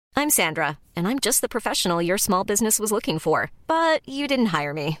I'm Sandra, and I'm just the professional your small business was looking for. But you didn't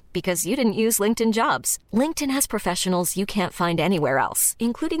hire me because you didn't use LinkedIn Jobs. LinkedIn has professionals you can't find anywhere else,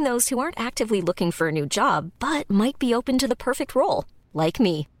 including those who aren't actively looking for a new job, but might be open to the perfect role, like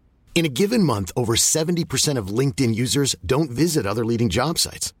me. In a given month, over 70% of LinkedIn users don't visit other leading job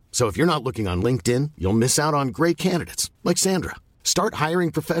sites. So if you're not looking on LinkedIn, you'll miss out on great candidates like Sandra. Start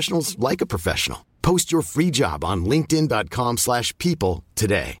hiring professionals like a professional. Post your free job on linkedin.com/people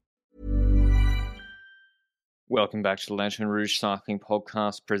today. Welcome back to the Lanterne Rouge Cycling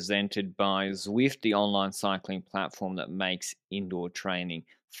Podcast, presented by Zwift, the online cycling platform that makes indoor training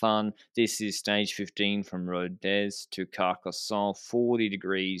fun. This is stage 15 from Rodez to Carcassonne, 40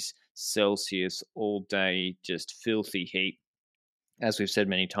 degrees Celsius all day, just filthy heat. As we've said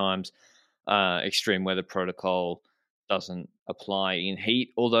many times, extreme weather protocol doesn't apply in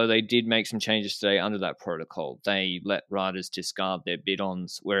heat, although they did make some changes today under that protocol. They let riders discard their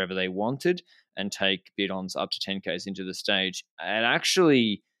bidons wherever they wanted and take bidons up to 10 k's into the stage. And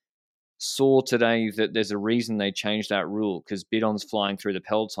actually saw today that there's a reason they changed that rule, because bidons flying through the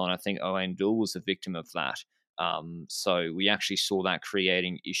peloton, I think Owain Doull was a victim of that. So we actually saw that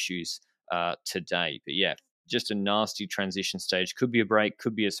creating issues today. But yeah, just a nasty transition stage. Could be a break,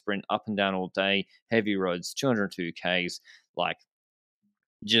 could be a sprint, up and down all day, heavy roads, 202 k's, like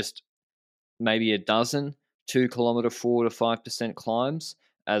just maybe a dozen 2 kilometer 4 to 5% climbs,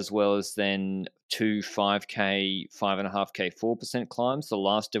 as well as then 2 5K, 5.5K, 4% climbs, the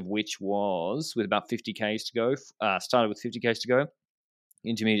last of which was with about 50 Ks to go, started with 50 Ks to go.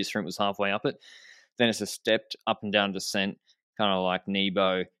 Intermediate sprint was halfway up it. Then it's a stepped up and down descent, kind of like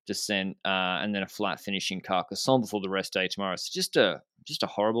Nebo descent, and then a flat finish in Carcassonne before the rest day tomorrow. It's just a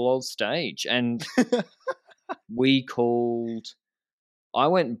horrible old stage. And I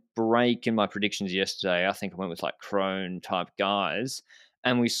went break in my predictions yesterday. I think I went with like Krohn type guys.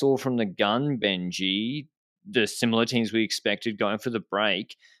 And we saw from the gun, Benji, the similar teams we expected going for the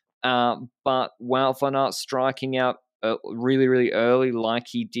break. But Wout van Aert striking out really, really early like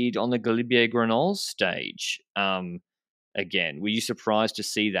he did on the Galibier-Grenoble stage. Again, were you surprised to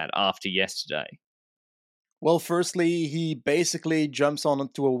see that after yesterday? Well, firstly, he basically jumps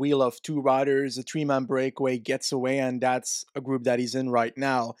onto a wheel of two riders, a three-man breakaway, gets away, and that's a group that he's in right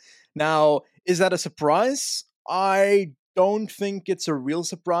now. Now, is that a surprise? I don't think it's a real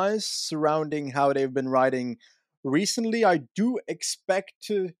surprise surrounding how they've been riding recently. I expect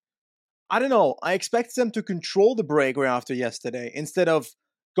them to control the breakaway after yesterday instead of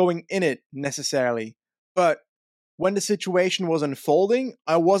going in it necessarily. But when the situation was unfolding,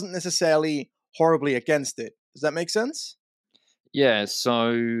 I wasn't necessarily horribly against it. Does that make sense? Yeah,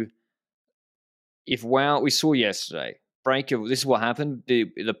 so if Wout, we saw yesterday, this is what happened. The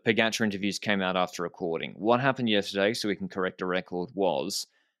Pogačar interviews came out after recording. What happened yesterday, so we can correct a record, was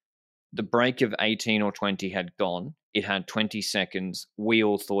the break of 18 or 20 had gone. It had 20 seconds. We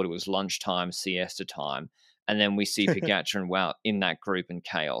all thought it was lunchtime, siesta time. And then we see Pogačar and Wout in that group in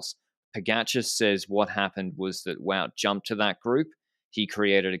chaos. Pogačar says what happened was that Wout jumped to that group. He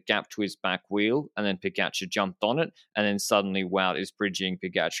created a gap to his back wheel, and then Pogačar jumped on it, and then suddenly Wout is bridging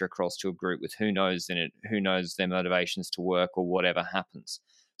Pogačar across to a group with who knows in it, who knows their motivations to work or whatever happens.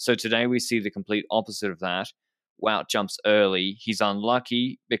 So today we see the complete opposite of that. Wout jumps early. He's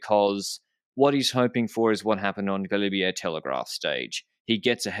unlucky because what he's hoping for is what happened on Galibier Telegraph stage. He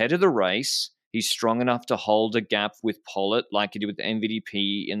gets ahead of the race. He's strong enough to hold a gap with Pollitt like he did with the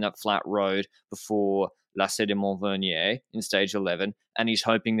MVDP in that flat road before Lacet de Montvernier in stage 11, and he's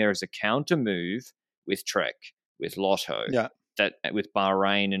hoping there is a counter move with Trek, with Lotto, that with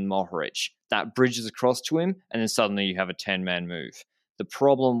Bahrain and Mohoric, that bridges across to him, and then suddenly you have a 10-man move. The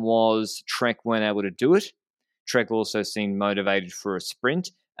problem was Trek weren't able to do it. Trek also seemed motivated for a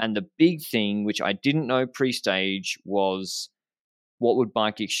sprint, and the big thing, which I didn't know pre-stage, was what would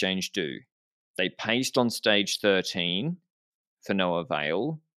Bike Exchange do? They paced on stage 13 for no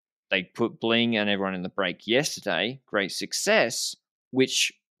avail. They put Bling and everyone in the break yesterday. Great success.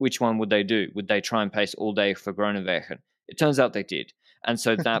 Which one would they do? Would they try and pace all day for Groenewegen? It turns out they did. And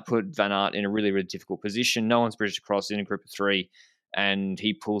so that put Van Aert in a really, really difficult position. No one's bridged across in a group of three, and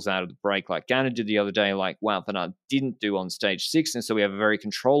he pulls out of the break like Ganna did the other day, like Wout van Aert didn't do on stage 6. And so we have a very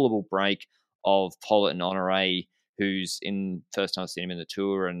controllable break of Pollitt and Honoré, who's in first time I've seen him in the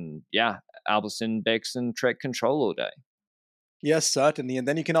Tour. And yeah, Albertson, Bex, and Trek control all day. Yes, certainly. And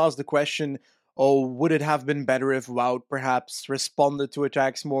then you can ask the question, would it have been better if Wout perhaps responded to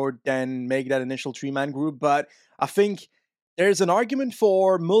attacks more than make that initial three-man group? But I think there's an argument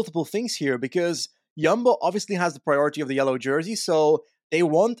for multiple things here, because Jumbo obviously has the priority of the yellow jersey, so they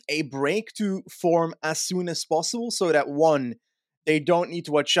want a break to form as soon as possible so that, one, they don't need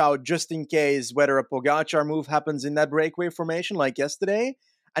to watch out just in case whether a Pogacar move happens in that breakaway formation like yesterday.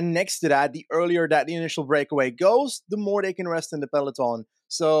 And next to that, the earlier that the initial breakaway goes, the more they can rest in the peloton.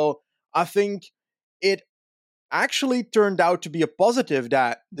 So I think it actually turned out to be a positive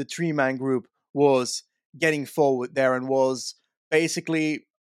that the three-man group was getting forward there and was basically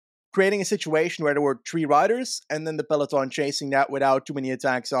creating a situation where there were three riders and then the peloton chasing that without too many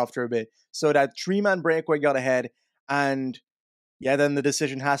attacks after a bit. So that three-man breakaway got ahead, and yeah, then the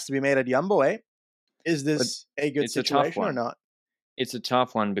decision has to be made at Jumbo, eh? Is this a good situation or not? It's a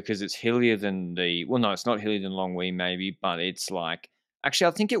tough one because it's hillier than no, it's not hillier than Longwy maybe, but it's like, actually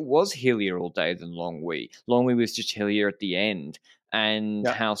I think it was hillier all day than Longwy. Longwy was just hillier at the end. And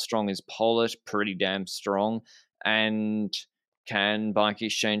how strong is Pollitt? Pretty damn strong. And can Bike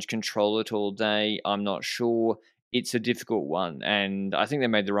Exchange control it all day? I'm not sure. It's a difficult one. And I think they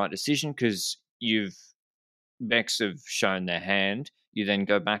made the right decision because Bex have shown their hand. You then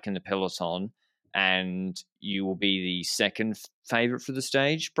go back in the peloton and you will be the second favorite for the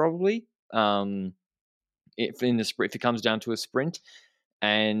stage, probably. If it comes down to a sprint,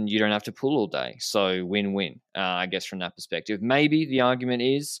 and you don't have to pull all day, so win-win. I guess from that perspective, maybe the argument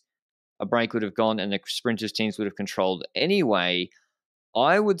is a break would have gone and the sprinters teams would have controlled anyway.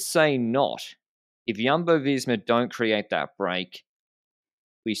 I would say not. If Jumbo-Visma don't create that break,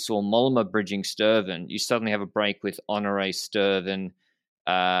 we saw Mollema bridging Sturven. You suddenly have a break with Honoré, Sturven,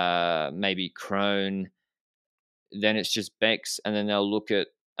 maybe Krohn. Then it's just Bex, and then they'll look at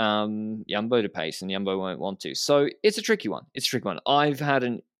Jumbo to pace, and Jumbo won't want to. So it's a tricky one.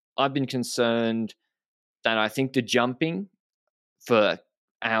 I've been concerned that I think the jumping for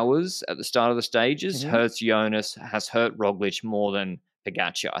hours at the start of the stages hurts Jonas, has hurt Roglic more than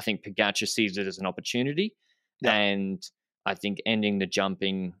Pogacar. I think Pogacar sees it as an opportunity, and I think ending the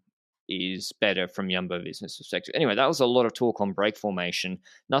jumping is better from Jumbo-Visma's perspective. Anyway, that was a lot of talk on break formation.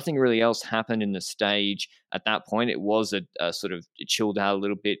 Nothing really else happened in the stage at that point. It was a sort of chilled out a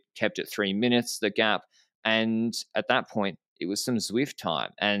little bit, kept at 3 minutes, the gap. And at that point, it was some Zwift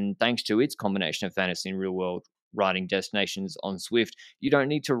time. And thanks to its combination of fantasy and real world riding destinations on Zwift, you don't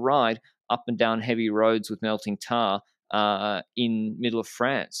need to ride up and down heavy roads with melting tar in middle of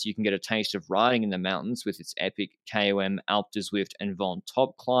France. You can get a taste of riding in the mountains with its epic KOM, Alpe de Zwift, and Von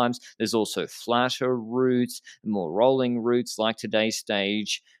Top climbs. There's also flatter routes, more rolling routes like today's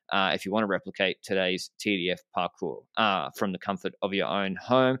stage, if you want to replicate today's TDF parcours from the comfort of your own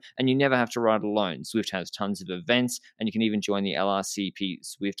home. And you never have to ride alone. Zwift has tons of events, and you can even join the LRCP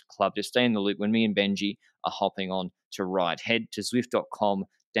Zwift Club to stay in the loop when me and Benji are hopping on to ride. Head to Zwift.com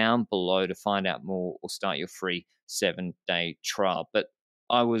down below to find out more or start your free 7-day trial. But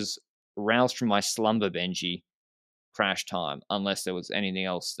I was roused from my slumber, Benji, crash time, unless there was anything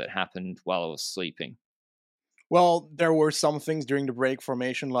else that happened while I was sleeping. Well, there were some things during the break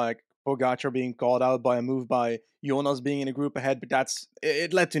formation, like Pogacar being called out by a move by Jonas being in a group ahead, but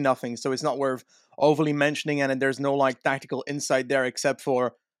it led to nothing, so it's not worth overly mentioning, and there's no tactical insight there except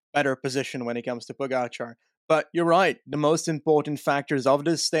for better position when it comes to Pogacar. But you're right, the most important factors of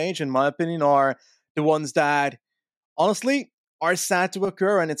this stage, in my opinion, are the ones that, honestly, are sad to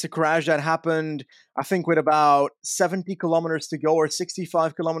occur, and it's a crash that happened, I think, with about 70 kilometers to go or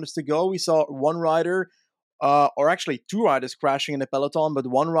 65 kilometers to go. We saw one rider, or actually two riders crashing in the peloton, but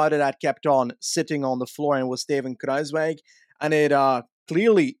one rider that kept on sitting on the floor and was Steven Kruijswijk, and it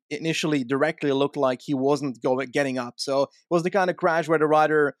clearly, initially, directly looked like he wasn't getting up. So it was the kind of crash where the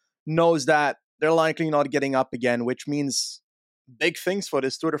rider knows that they're likely not getting up again, which means big things for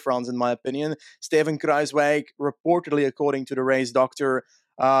this Tour de France, in my opinion. Steven Kruijswijk, reportedly, according to the race doctor,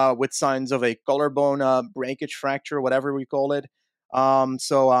 with signs of a collarbone breakage fracture, whatever we call it.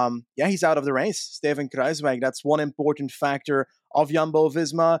 He's out of the race. Steven Kruijswijk, that's one important factor of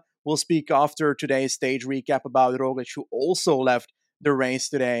Jumbo-Visma. We'll speak after today's stage recap about Roglic, who also left the race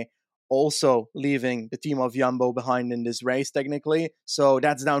today, also leaving the team of Jumbo behind in this race, technically. So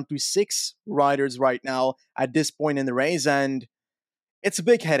that's down to 6 riders right now at this point in the race, and it's a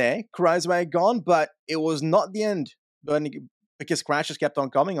big headache. Kruijswijk gone, but it was not the end, because crashes kept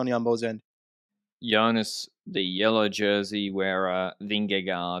on coming on Jumbo's end. Jonas, the yellow jersey wearer,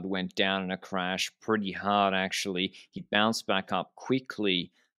 Vingegaard, went down in a crash pretty hard, actually. He bounced back up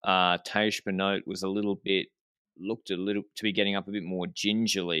quickly. Tej Benoot was looked a little to be getting up a bit more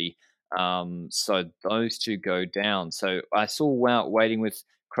gingerly. So those two go down. So I saw Wout waiting with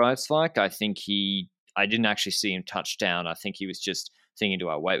Kruijswijk. I didn't actually see him touch down. I think he was just thinking, do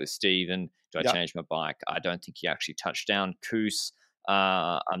I wait with Steven? Do I change my bike? I don't think he actually touched down. Kuss,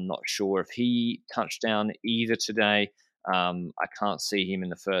 I'm not sure if he touched down either today. I can't see him in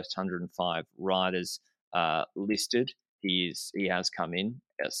the first 105 riders listed. he has come in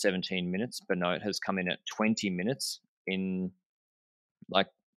at 17 minutes. Benoit has come in at 20 minutes in like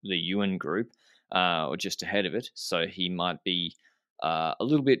the Ewan group, or just ahead of it. So he might be a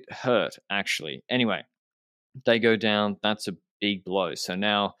little bit hurt, actually. Anyway, they go down. That's a big blow. So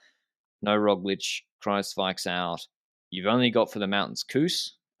now no Roglic, Kruijswijk's out. You've only got for the mountains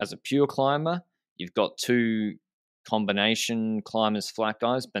Koos as a pure climber. You've got two combination climbers, flat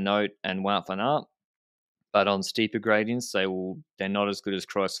guys, Benoit and Wout van Aert. But on steeper gradients, they're not as good as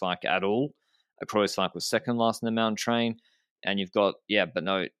Kruijswijk at all. Kruijswijk was second last in the mountain train. And you've got,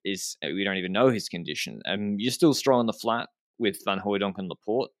 Benoit we don't even know his condition. And you're still strong on the flat with Van Hooijdonk and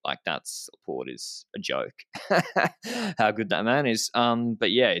Laporte. Like, Laporte is a joke. How good that man is.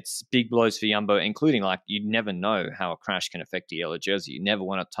 But yeah, it's big blows for Jumbo, including, like, you never know how a crash can affect a yellow jersey. You never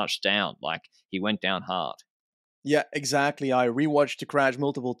want to touch down. Like, he went down hard. Yeah, exactly. I rewatched the crash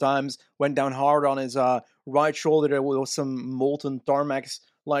multiple times, went down hard on his right shoulder. There was some molten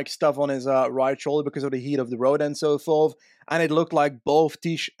tarmac-like stuff on his right shoulder because of the heat of the road and so forth. And it looked like both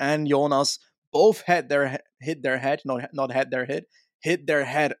Tish and Jonas both hit their head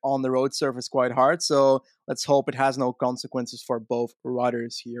on the road surface quite hard. So let's hope it has no consequences for both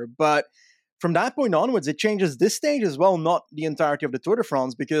riders here. But from that point onwards, it changes this stage as well, not the entirety of the Tour de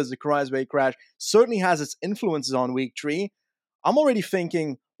France, because the Kruijswijk crash certainly has its influences on week 3. I'm already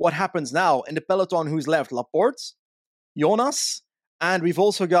thinking, what happens now? In the peloton, who's left? Laporte, Jonas, and we've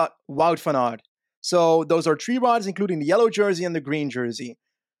also got Wout van Aert. So those are 3 riders, including the yellow jersey and the green jersey.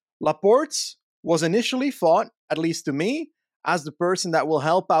 Laporte was initially thought, at least to me, as the person that will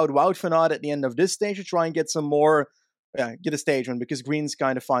help out Wout van Aert at the end of this stage to try and get some more... get a stage one, because green's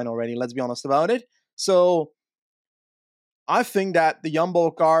kind of fine already, let's be honest about it. So I think that the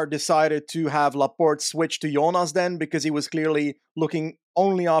Jumbo car decided to have Laporte switch to Jonas then, because he was clearly looking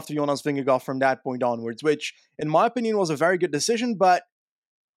only after Jonas Vingegaard from that point onwards, which in my opinion was a very good decision, but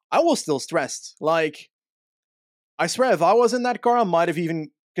I was still stressed. Like, I swear if I was in that car, I might have even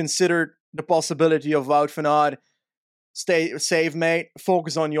considered the possibility of Wout van Aert, stay safe mate,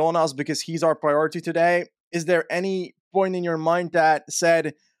 focus on Jonas because he's our priority today. Is there any point in your mind that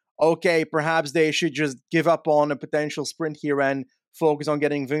said, okay, perhaps they should just give up on a potential sprint here and focus on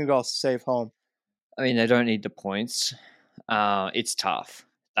getting Vingegaard safe home? I mean, they don't need the points. It's tough.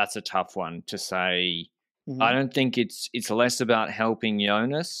 That's a tough one to say. Mm-hmm. I don't think it's less about helping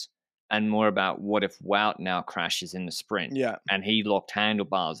Jonas and more about what if Wout now crashes in the sprint and he locked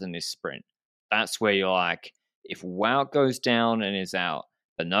handlebars in this sprint. That's where you're like, if Wout goes down and is out,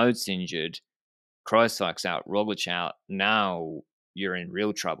 Benoit's injured, Kruijswijk's out, Roglic out, now you're in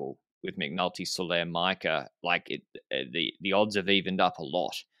real trouble with McNulty, Soler, Majka. Like, the odds have evened up a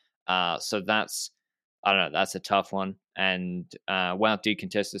lot. So that's, I don't know, that's a tough one. And Wout did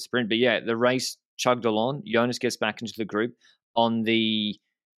contest the sprint. But yeah, the race chugged along. Jonas gets back into the group. On the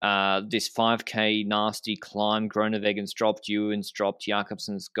this 5K nasty climb, Groeneweggen's dropped, Ewan's dropped,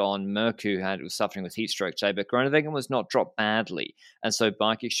 Jakobsen's gone, Merku was suffering with heat stroke today, but Groenewegen was not dropped badly. And so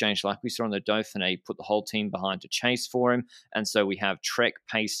Bike Exchange, like we saw on the Dauphiné, put the whole team behind to chase for him. And so we have Trek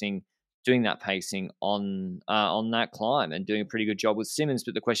doing that pacing on that climb and doing a pretty good job with Simmons.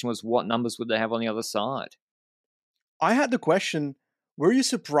 But the question was, what numbers would they have on the other side? I had the question, were you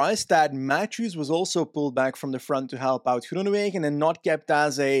surprised that Matthews was also pulled back from the front to help out Groenewegen and not kept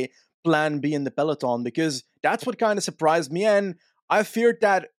as a plan B in the peloton? Because that's what kind of surprised me, and I feared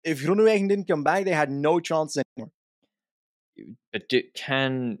that if Groenewegen didn't come back, they had no chance anymore. But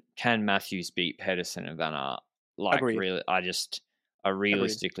can Matthews beat Pedersen and Van Aert? Like, agreed. Really, I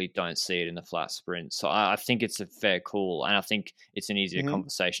realistically don't see it in the flat sprint. So I think it's a fair call. And I think it's an easier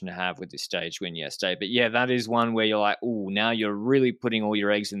conversation to have with this stage win yesterday. But yeah, that is one where you're like, oh, now you're really putting all your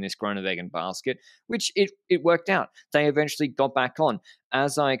eggs in this Groenewegen basket, which it worked out. They eventually got back on.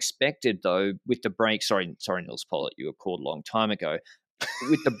 As I expected, though, with the break, sorry, Nils Pollitt, you were called a long time ago.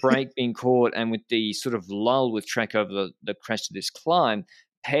 With the break being caught and with the sort of lull with Trek over the crest of this climb,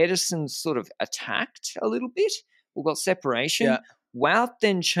 Pedersen sort of attacked a little bit. We got separation. Yeah. Wout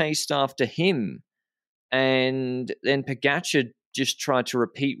then chased after him, and then Pogačar just tried to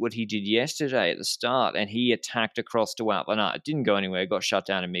repeat what he did yesterday at the start, and he attacked across to Wout van Aert. It didn't go anywhere, got shut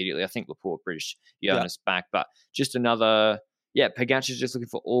down immediately. I think Laporte British Jonas back, but just another, Pogačar's just looking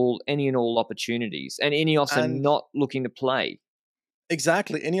for any and all opportunities, and Ineos are not looking to play.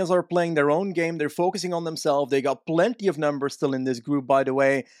 Exactly. Ineos are playing their own game. They're focusing on themselves. They got plenty of numbers still in this group, by the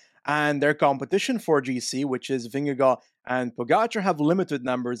way. And their competition for GC, which is Vingegaard and Pogačar, have limited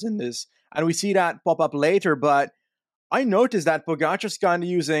numbers in this. And we see that pop up later, but I noticed that Pogačar's kind of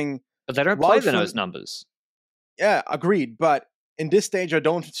using... But they don't play those numbers. Yeah, agreed. But in this stage, I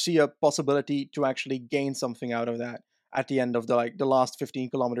don't see a possibility to actually gain something out of that. at the end of the last 15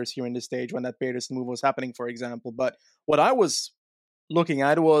 kilometers here in the stage when that Pedersen move was happening, for example. But what I was looking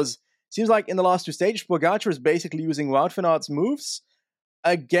at was, seems like in the last two stages, Pogacar is basically using Wout van Aert's moves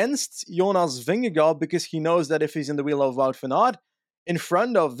against Jonas Vingegaard because he knows that if he's in the wheel of Wout van Aert in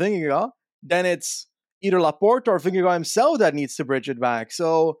front of Vingegaard, then it's either Laporte or Vingegaard himself that needs to bridge it back.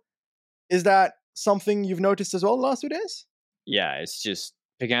 So is that something you've noticed as well the last 2 days? Yeah, it's just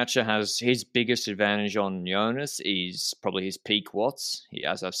Pogacar has his biggest advantage on Jonas is probably his peak watts.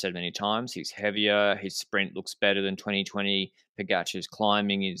 As I've said many times, he's heavier. His sprint looks better than 2020. Pogacar's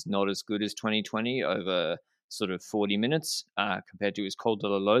climbing is not as good as 2020 over sort of 40 minutes compared to his Col de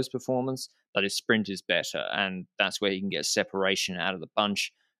la Loze performance, but his sprint is better, and that's where he can get separation out of the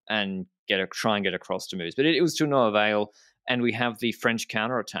bunch and try and get across to moves. But it was to no avail, and we have the French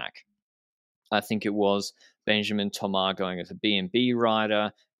counterattack. I think it was Benjamin Thomas going as a B&B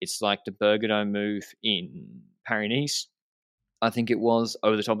rider. It's like the Bergadeau move in Paris-Nice. I think it was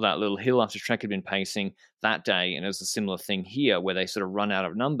over the top of that little hill after Trek had been pacing that day, and it was a similar thing here where they sort of run out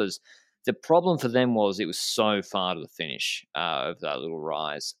of numbers. The problem for them was it was so far to the finish of that little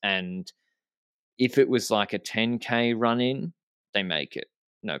rise, and if it was like a 10K run-in, they make it,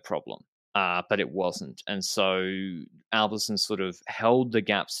 no problem. But it wasn't, and so Alpecin sort of held the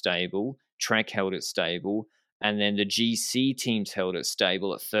gap stable, Trek held it stable, and then the GC teams held it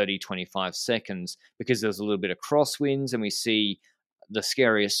stable at 30-25 seconds because there was a little bit of crosswinds, and we see the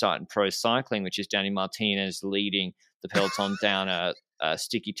scariest sight in pro cycling, which is Danny Martinez leading the peloton down a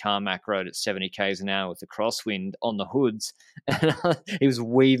sticky tarmac road at 70 k's an hour with the crosswind on the hoods, and he was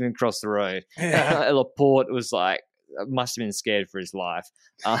weaving across the road. Yeah. Laporte was like, must have been scared for his life.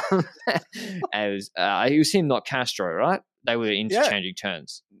 It was him, not Castro, right? They were interchanging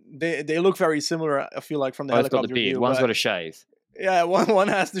turns. They look very similar, I feel like, from the Both helicopter got the beard. view. One's got a shave. Yeah, one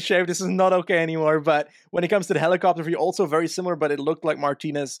has to shave. This is not okay anymore. But when it comes to the helicopter view, also very similar, but it looked like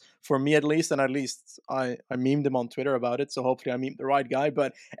Martinez for me at least. And at least I memed him on Twitter about it. So hopefully I memed the right guy.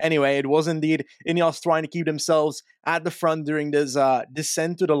 But anyway, it was indeed Ineos trying to keep themselves at the front during this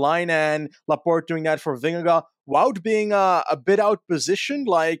descent to the line, and Laporte doing that for Vingegaard. Wout being a bit out positioned,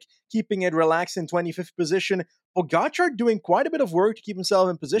 like keeping it relaxed in 25th position. Pogacar doing quite a bit of work to keep himself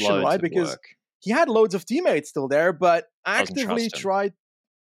in position, Loads right? of Because work. he had loads of teammates still there, but Doesn't actively trust him. tried.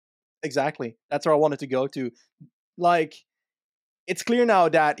 Exactly. That's where I wanted to go to. Like, it's clear now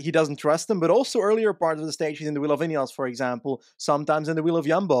that he doesn't trust them, but also earlier parts of the stage, he's in the wheel of Ineos, for example, sometimes in the wheel of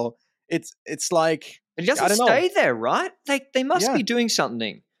Jumbo. It's like, But he I doesn't don't know. stay there, right? They must Yeah. be doing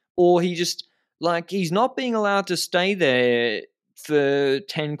something. Or he just, like, he's not being allowed to stay there for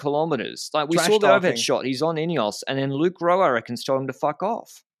 10 kilometers. Like, we Trash saw the talking. overhead shot. He's on Ineos, and then Luke Rowe, I reckon, told him to fuck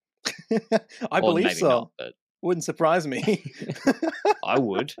off. I Or believe maybe so. not, but Wouldn't surprise me. I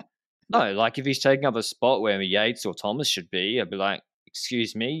would. No, like, if he's taking up a spot where Yates or Thomas should be, I'd be like,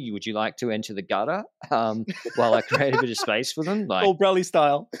 excuse me, would you like to enter the gutter while I create a bit of space for them? Like, Old Brelly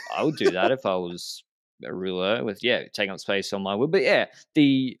style. I would do that if I was a ruler with, taking up space on my wheel.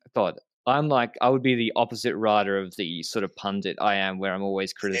 But I would be the opposite rider of the sort of pundit I am, where I'm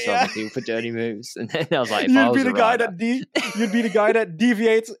always criticizing people for dirty moves. And then I was like, if I You'd was be the a guy rider, you'd be the guy that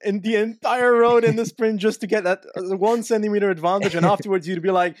deviates in the entire road in the sprint just to get that 1 centimeter advantage, and afterwards you'd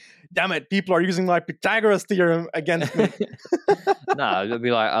be like, "Damn it, people are using my Pythagoras theorem against me." no, I'd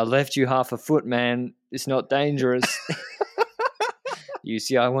be like, I left you half a foot, man. It's not dangerous.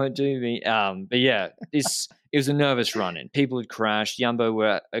 UCI won't do me. But yeah, it was a nervous run-in. People had crashed. Jumbo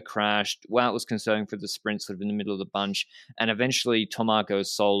were crashed. Wout was concerned for the sprint sort of in the middle of the bunch. And eventually Thomas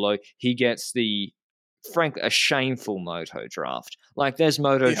goes solo. He gets frankly, a shameful moto draft. Like, there's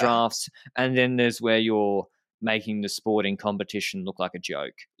moto drafts, and then there's where you're making the sporting competition look like a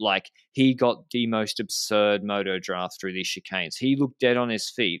joke. Like, he got the most absurd moto draft through these chicanes. He looked dead on his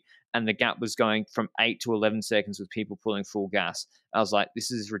feet, and the gap was going from 8 to 11 seconds with people pulling full gas. I was like,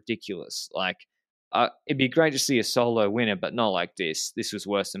 this is ridiculous. Like, it'd be great to see a solo winner, but not like this. This was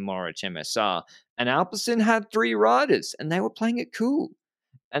worse than Moritz MSR. And Alpecin had 3 riders, and they were playing it cool.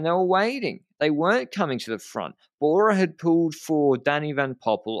 And they were waiting. They weren't coming to the front. Bora had pulled for Danny Van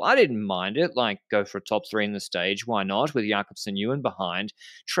Poppel. I didn't mind it. Like, go for a top 3 in the stage. Why not? With Jakobsen Ewan behind.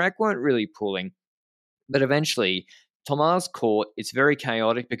 Trek weren't really pulling. But eventually, Thomas caught. It's very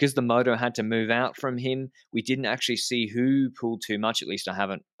chaotic because the moto had to move out from him. We didn't actually see who pulled too much. At least I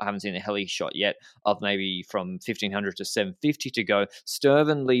haven't seen a heli shot yet of maybe from 1500 to 750 to go.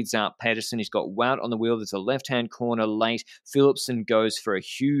 Sturven leads out Pedersen. He's got Wout on the wheel. There's a left-hand corner late. Philipsen goes for a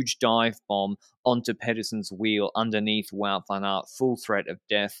huge dive bomb onto Pedersen's wheel underneath Wout van Aert. Full threat of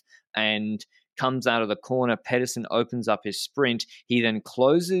death. And comes out of the corner. Pedersen opens up his sprint. He then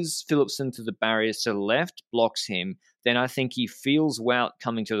closes Philipsen to the barriers to the left, blocks him. then I think he feels Wout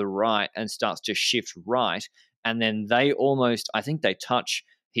coming to the right and starts to shift right. And then I think they touch,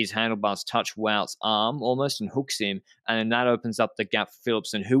 his handlebars touch Wout's arm almost and hooks him. And then that opens up the gap for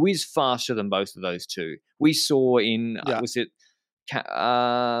Philipsen, who is faster than both of those two. We saw in, was it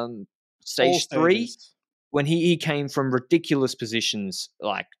stage 3? When he came from ridiculous positions,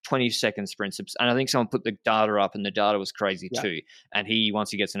 like 20-second sprints. And I think someone put the data up and the data was crazy too. And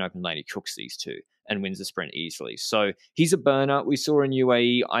once he gets an open lane, he cooks these two and wins the sprint easily. So he's a burner. We saw in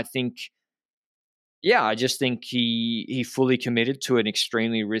UAE, I just think he fully committed to an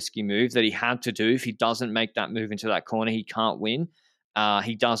extremely risky move that he had to do. If he doesn't make that move into that corner, he can't win.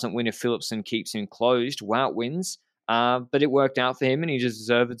 He doesn't win if Philipsen keeps him closed. Wout wins. But it worked out for him, and he's a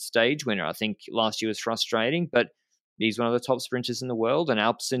deserved stage winner. I think last year was frustrating, but he's one of the top sprinters in the world, and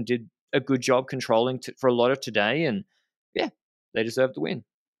Alpecin did a good job controlling for a lot of today, and they deserve the win.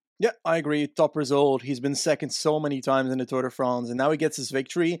 Yeah, I agree. Top result. He's been second so many times in the Tour de France, and now he gets his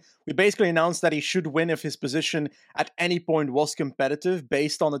victory. We basically announced that he should win if his position at any point was competitive,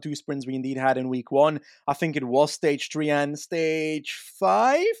 based on the 2 sprints we indeed had in week 1. I think it was stage 3 and stage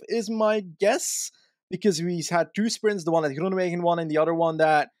 5 is my guess, because he's had 2 sprints, the one that Groenewegen won and the other one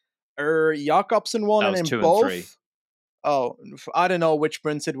that Jacobsen won. That was and 2 both, and 3. Oh, I don't know which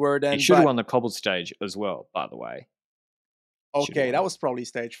sprints it were then. He should have won the cobbled stage as well, by the way. Okay, that was probably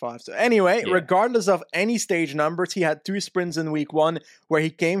stage 5. So anyway, regardless of any stage numbers, he had 2 sprints in week 1 where he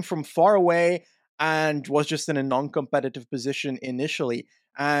came from far away and was just in a non-competitive position initially.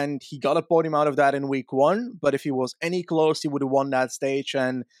 And he got a podium out of that in week 1, but if he was any close, he would have won that stage.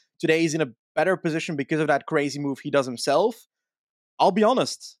 And today he's in a better position because of that crazy move he does himself. I'll be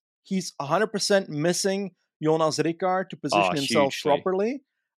honest, he's 100% missing Jonas Rickaert to position himself properly.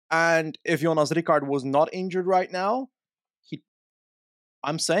 And if Jonas Rickaert was not injured right now,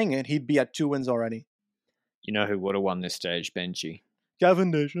 I'm saying it, he'd be at 2 wins already. You know who would have won this stage, Benji?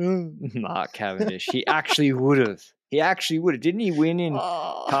 Cavendish. Mark Cavendish. He actually would have. Didn't he win in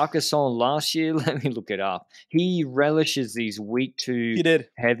Carcassonne last year? Let me look it up. He relishes these week 2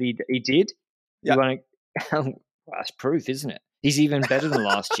 heavy. He did? Yeah. That's proof, isn't it? He's even better than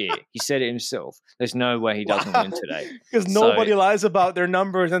last year. He said it himself. There's no way he doesn't win today. Because nobody lies about their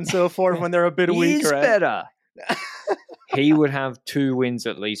numbers and so forth when they're a bit weaker. He's better. He would have 2 wins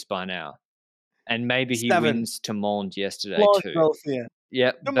at least by now. And maybe he wins to Mond yesterday too. Belfië.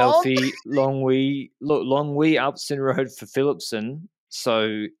 Yep, Belfië, Longwy, Alpecin Road for Philipsen.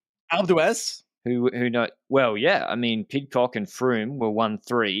 So Alpe d'Huez. Who know? Well, yeah. I mean, Pidcock and Froome were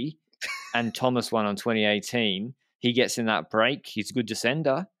 1-3, and Thomas won on 2018. He gets in that break. He's a good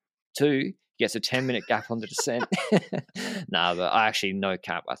descender too. He gets a 10-minute gap on the descent. But no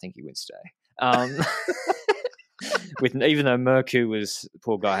cap. I think he wins today. Even though Mercu was,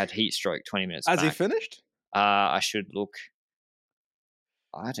 poor guy, had heat stroke 20 minutes back. Has he finished? I should look.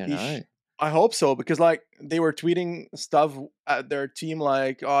 I don't know. I hope so, because they were tweeting stuff at their team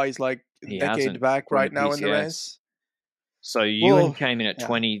he's a decade back right now in the race. So Ewan came in at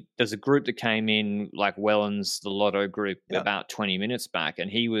 20. There's a group that came in, like Wellens, the Lotto group, about 20 minutes back, and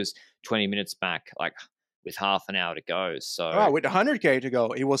he was 20 minutes back, with half an hour to go. So with 100K to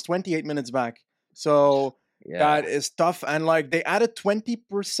go, he was 28 minutes back. So that is tough. And they added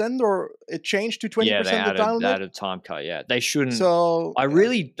 20%, or it changed to 20%. Yeah, they added time cut. Yeah, they shouldn't. So I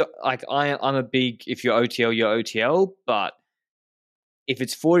really I'm a big, if you're OTL, you're OTL, but if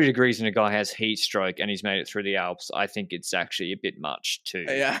it's 40 degrees and a guy has heat stroke and he's made it through the Alps, I think it's actually a bit much too.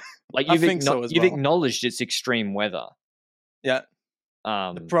 Yeah, you've acknowledged it's extreme weather. Yeah,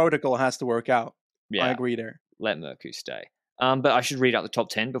 the protocol has to work out. Yeah, I agree there. Let Mercu stay. But I should read out the top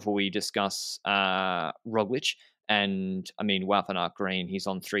 10 before we discuss Roglic. And I mean, Wout van Aert Green, he's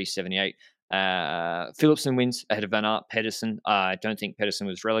on 378. Philipsen wins ahead of Van Aert. Pedersen, I don't think Pedersen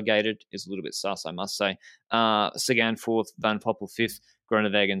was relegated. Is a little bit sus, I must say. Sagan 4th, Van Poppel 5th,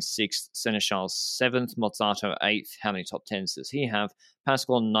 Groenewegen 6th, Seneschal 7th, Mozzato 8th. How many top 10s does he have?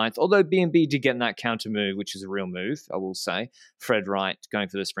 Pascal 9th, although B&B did get in that counter move, which is a real move, I will say. Fred Wright going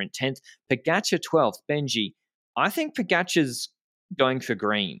for the sprint 10th. Pogačar 12th. Benji, I think Pogačar's going for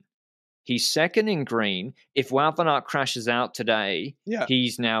green. He's second in green. If Wout van Aert crashes out today,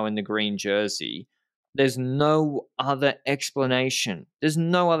 he's now in the green jersey. There's no other explanation.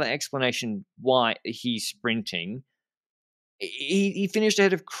 Why he's sprinting. He finished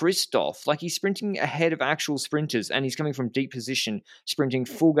ahead of Christoph. He's sprinting ahead of actual sprinters, and he's coming from deep position, sprinting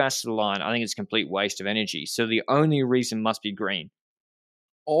full gas to the line. I think it's a complete waste of energy. So the only reason must be green.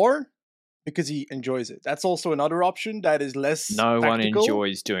 Or because he enjoys it. That's also another option that is less No tactical. One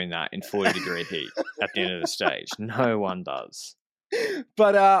enjoys doing that in 40-degree heat at the end of the stage. No one does.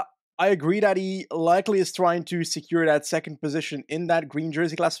 But I agree that he likely is trying to secure that second position in that green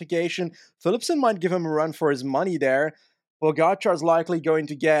jersey classification. Philipsen might give him a run for his money there. Pogacar is likely going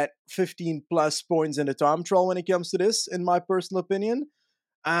to get 15 plus points in the time trial when it comes to this, in my personal opinion.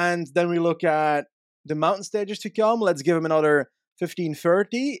 And then we look at the mountain stages to come. Let's give him another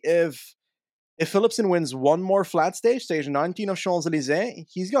 15-30. If Philipsen wins one more flat stage, stage 19 of Champs-Élysées,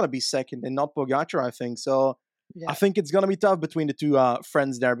 he's going to be second and not Pogacar, I think. So yeah. I think it's going to be tough between the two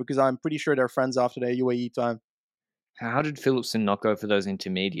friends there, because I'm pretty sure they're friends after their UAE time. How did Philipsen not go for those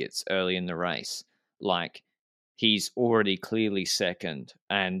intermediates early in the race? Like, he's already clearly second,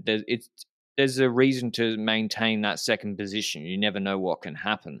 and there's a reason to maintain that second position. You never know what can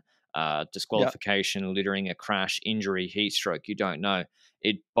happen. Disqualification, littering, a crash, injury, heat stroke, you don't know.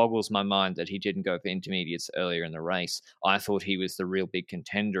 It boggles my mind that he didn't go for intermediates earlier in the race. I thought he was the real big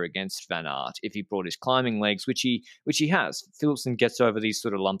contender against Van Aert if he brought his climbing legs, which he has. Philipsen gets over these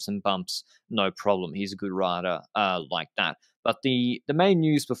sort of lumps and bumps, no problem. He's a good rider like that. But the main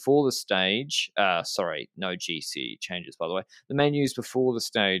news before the stage, no GC changes, by the way. The main news before the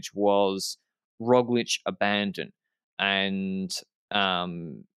stage was Roglic abandoned. And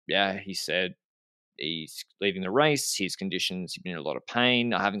he said he's leaving the race. His conditions, he's been in a lot of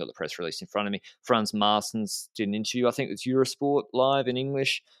pain. I haven't got the press release in front of me. Frans Maassens did an interview, I think it's Eurosport live in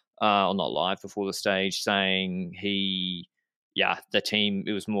English, or not live, before the stage, saying the team,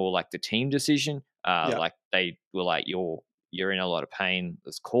 it was more like the team decision. Like they were like, you're in a lot of pain,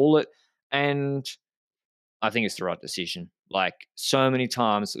 let's call it. And I think it's the right decision. Like, so many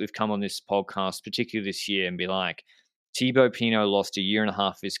times that we've come on this podcast, particularly this year, and be like, Thibaut Pinot lost a year and a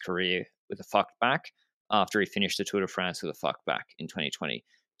half of his career with a fucked back after he finished the Tour de France with a fucked back in 2020.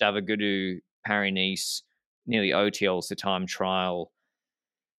 David Gaudu, Paris-Nice, nearly OTLs the time trial,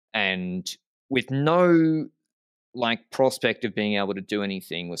 and with no prospect of being able to do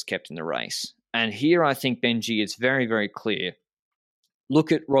anything, was kept in the race. And here I think, Benji, it's very, very clear.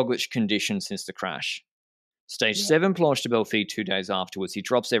 Look at Roglic's condition since the crash. Stage 7 Planche de Belfi 2 days afterwards, he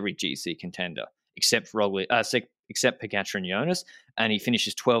drops every GC contender except Roglic, except Pogacar and Jonas, and he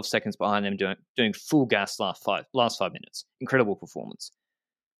finishes 12 seconds behind them doing full gas last 5 minutes. Incredible performance.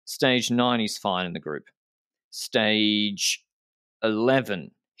 Stage 9, he's fine in the group. Stage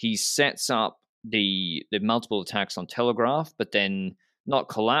 11, he sets up the multiple attacks on Telegraph, but then not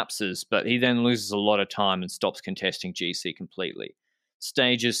collapses, but he then loses a lot of time and stops contesting GC completely.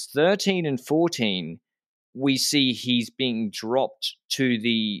 Stages 13 and 14, we see he's being dropped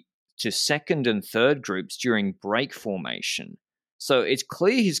to second and third groups during break formation. So it's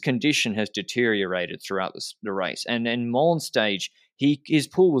clear his condition has deteriorated throughout the race. And then Mollins stage, his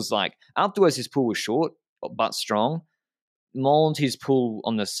pull was afterwards his pull was short but strong. Mollins, his pull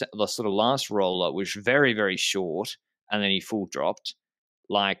on the sort of last roller was very, very short, and then he full dropped.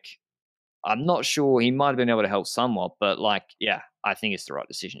 I'm not sure, he might have been able to help somewhat, but I think it's the right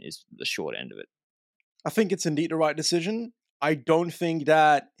decision, is the short end of it. I think it's indeed the right decision. I don't think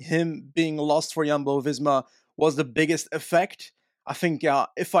that him being lost for Jumbo-Visma was the biggest effect. I think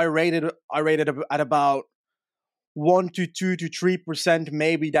if I rated at about 1 to 2 to 3%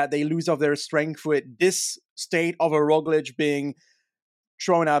 maybe that they lose of their strength with this state of a Roglic being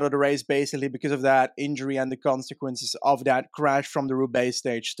thrown out of the race basically because of that injury and the consequences of that crash from the Roubaix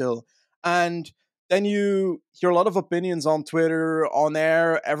stage still. And then you hear a lot of opinions on Twitter, on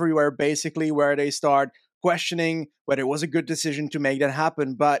air, everywhere basically, where they start questioning whether it was a good decision to make that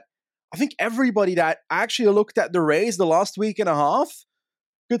happen. But I think everybody that actually looked at the race the last week and a half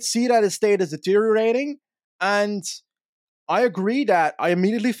could see that his state is deteriorating. And I agree that I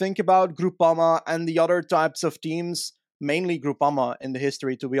immediately think about Groupama and the other types of teams, mainly Groupama in the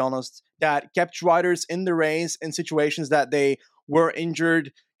history, to be honest, that kept riders in the race in situations that they were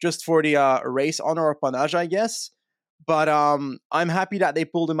injured just for the race honor or panache, I guess. But I'm happy that they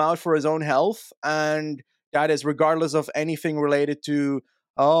pulled him out for his own health, and that is regardless of anything related to,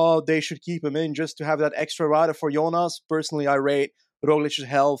 they should keep him in just to have that extra rider for Jonas. Personally, I rate Roglic's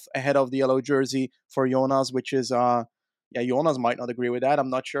health ahead of the yellow jersey for Jonas, which is, Jonas might not agree with that. I'm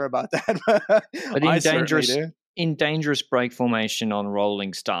not sure about that. But in dangerous break formation on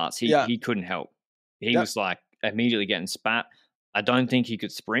rolling starts, he couldn't help. He was immediately getting spat. I don't think he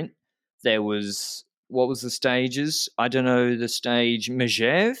could sprint. There was, what was the stages? I don't know, the stage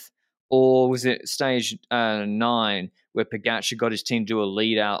Megève, or was it stage 9 where Pogacar got his team to do a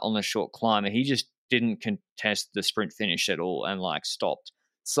lead out on the short climb and he just didn't contest the sprint finish at all and stopped.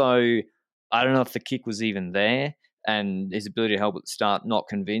 So I don't know if the kick was even there and his ability to help at the start, not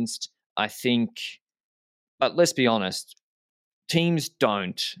convinced. I think, but let's be honest, teams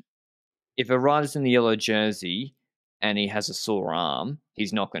don't. If a rider's in the yellow jersey and he has a sore arm,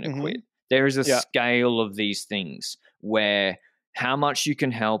 he's not going to Mm-hmm. quit. There is a Yeah. scale of these things where how much you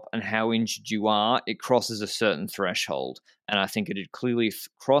can help and how injured you are, it crosses a certain threshold. And I think it had clearly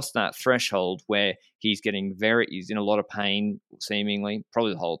crossed that threshold where he's in a lot of pain, seemingly,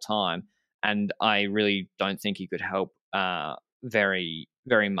 probably the whole time. And I really don't think he could help very,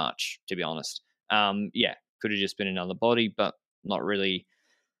 very much, to be honest. Yeah, could have just been another body, but not really.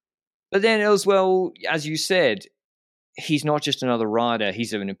 But then as well, as you said, he's not just another rider.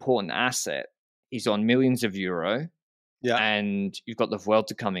 He's an important asset. He's on millions of euro. Yeah. And you've got the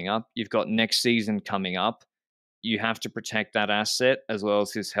Vuelta coming up. You've got next season coming up. You have to protect that asset as well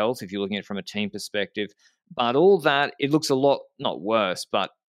as his health if you're looking at it from a team perspective. But all that, it looks a lot, not worse,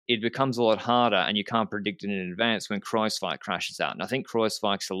 but it becomes a lot harder and you can't predict it in advance when Kruijswijk crashes out. And I think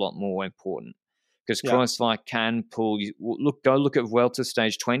Kruijswijk's a lot more important because Kruijswijk can pull you. Go look at Vuelta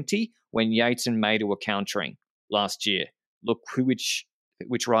stage 20 when Yates and Maida were countering last year. Look which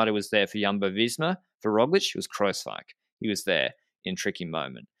rider was there for Jumbo-Visma. For Roglic, it was Kruijswijk. He was there in tricky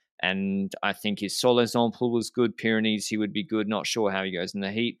moment. And I think his solo example was good. Pyrenees, he would be good. Not sure how he goes in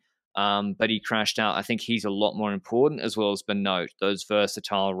the heat. But he crashed out. I think he's a lot more important, as well as Benoot, those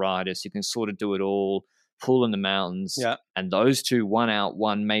versatile riders who can sort of do it all, pull in the mountains. Yeah. And those two, one out,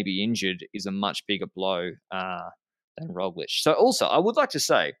 one maybe injured, is a much bigger blow than Roglic. So also, I would like to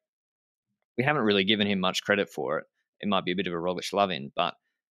say, we haven't really given him much credit for it. It might be a bit of a Roglic love-in, but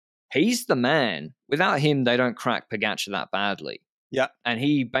he's the man. Without him, they don't crack Pogačar that badly. Yeah. And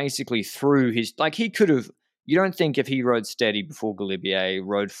he basically threw his... Like, he could have... You don't think if he rode steady before Galibier,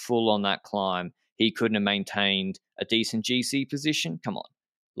 rode full on that climb, he couldn't have maintained a decent GC position? Come on.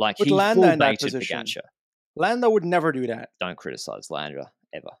 Like, With he Landa full in that baited position. Pogačar. Landa would never do that. Don't criticize Landa,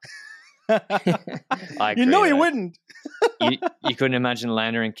 ever. I agree, you know he though. wouldn't. you couldn't imagine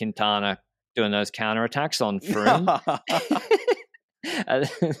Landa and Quintana doing those counterattacks on Froome.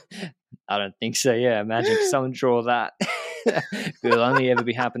 I don't think so. Yeah, imagine someone draw that. It'll only ever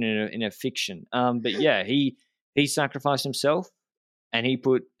be happening in a fiction. But yeah, he sacrificed himself, and he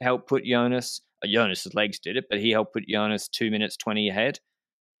helped put Jonas. Jonas's legs did it, but he helped put Jonas 2 minutes 20 ahead.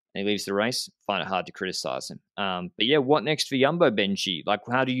 And he leaves the race. Find it hard to criticize him. But yeah, what next for Jumbo, Benji? Like,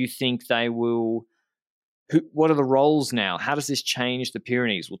 how do you think they will? What are the roles now? How does this change the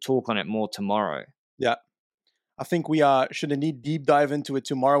Pyrenees? We'll talk on it more tomorrow. Yeah. I think we should indeed deep dive into it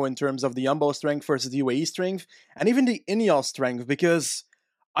tomorrow in terms of the Jumbo strength versus the UAE strength and even the Ineos strength, because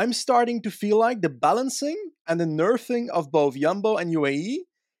I'm starting to feel like the balancing and the nerfing of both Jumbo and UAE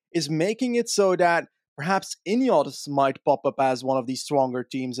is making it so that perhaps Ineos might pop up as one of the stronger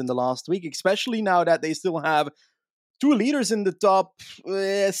teams in the last week, especially now that they still have two leaders in the top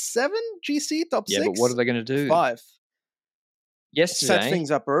 7 GC, top 6. Yeah, but what are they going to do? 5. Yesterday, Set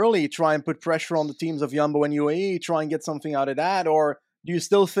things up early, try and put pressure on the teams of Jumbo and UAE, try and get something out of that, or do you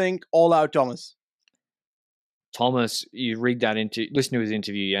still think all out Thomas? Thomas, you listen to his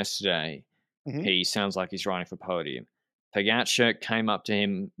interview yesterday. Mm-hmm. He sounds like he's riding for podium. Pogačar came up to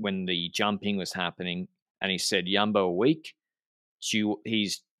him when the jumping was happening, and he said, Jumbo are weak. He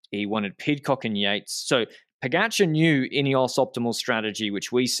wanted Pidcock and Yates. So Pogačar knew Ineos' optimal strategy,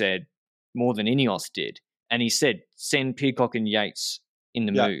 which we said more than Ineos did. And he said, send Pidcock and Yates in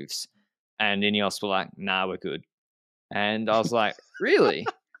the moves. And Ineos were like, nah, we're good. And I was like, really?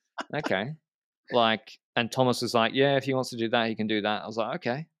 Okay. And Thomas was like, yeah, if he wants to do that, he can do that. I was like,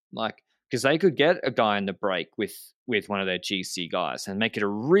 okay. Because they could get a guy in the break with one of their GC guys and make it a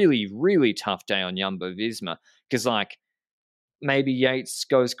really, really tough day on Jumbo-Visma. Because, maybe Yates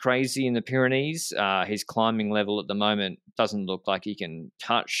goes crazy in the Pyrenees. His climbing level at the moment doesn't look like he can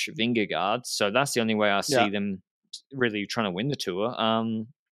touch Vingegaard. So that's the only way I see them really trying to win the Tour. I'm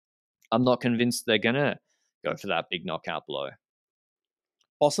not convinced they're going to go for that big knockout blow.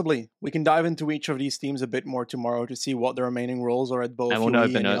 Possibly. We can dive into each of these teams a bit more tomorrow to see what the remaining roles are at both. And we'll know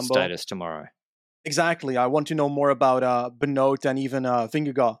Benoot's status tomorrow. Exactly. I want to know more about Benoot and even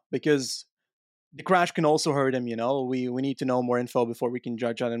Vingegaard, because the crash can also hurt him, We need to know more info before we can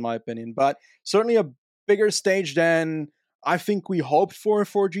judge that, in my opinion. But certainly a bigger stage than I think we hoped for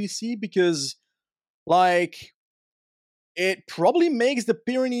GC, because, it probably makes the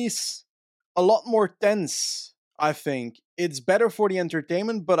Pyrenees a lot more tense, I think. It's better for the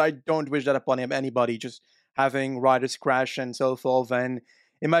entertainment, but I don't wish that upon anybody, just having riders crash and so forth. And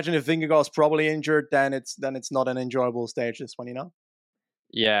imagine if Vingegaard's probably injured, then it's not an enjoyable stage, this one,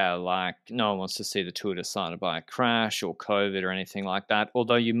 Yeah, no one wants to see the Tour decided by a crash or COVID or anything like that.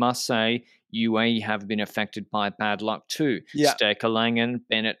 Although you must say, UAE have been affected by bad luck too. Yeah. Steker, Langen,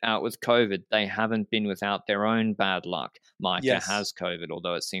 Bennett out with COVID. They haven't been without their own bad luck. Micah has COVID,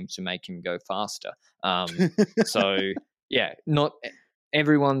 although it seems to make him go faster. So, yeah, not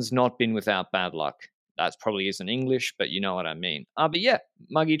everyone's not been without bad luck. That probably isn't English, but you know what I mean. But yeah,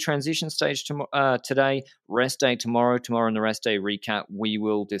 Muggy, transition stage today, rest day tomorrow. Tomorrow in the rest day recap, we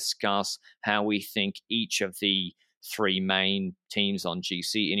will discuss how we think each of the three main teams on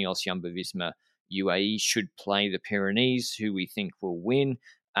GC, Ineos, Jumbo-Visma, UAE, should play the Pyrenees, who we think will win,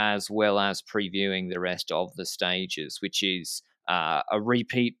 as well as previewing the rest of the stages, which is a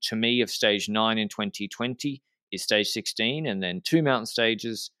repeat to me of stage 9 in 2020 is stage 16, and then 2 mountain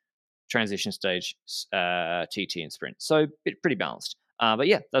stages, transition stage, TT and sprint. So pretty balanced. But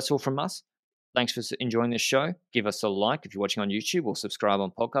yeah, that's all from us. Thanks for enjoying this show. Give us a like if you're watching on YouTube, or subscribe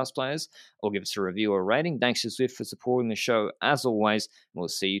on podcast players, or give us a review or rating. Thanks to Zwift for supporting the show as always. We'll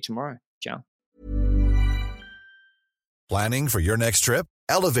see you tomorrow. Ciao. Planning for your next trip?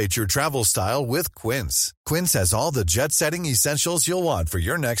 Elevate your travel style with Quince. Quince has all the jet-setting essentials you'll want for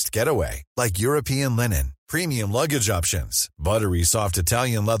your next getaway, like European linen, premium luggage options, buttery soft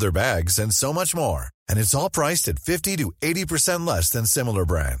Italian leather bags, and so much more. And it's all priced at 50 to 80% less than similar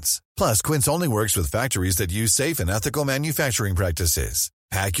brands. Plus, Quince only works with factories that use safe and ethical manufacturing practices.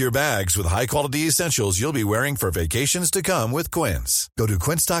 Pack your bags with high-quality essentials you'll be wearing for vacations to come with Quince. Go to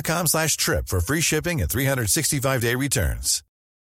quince.com/trip for free shipping and 365-day returns.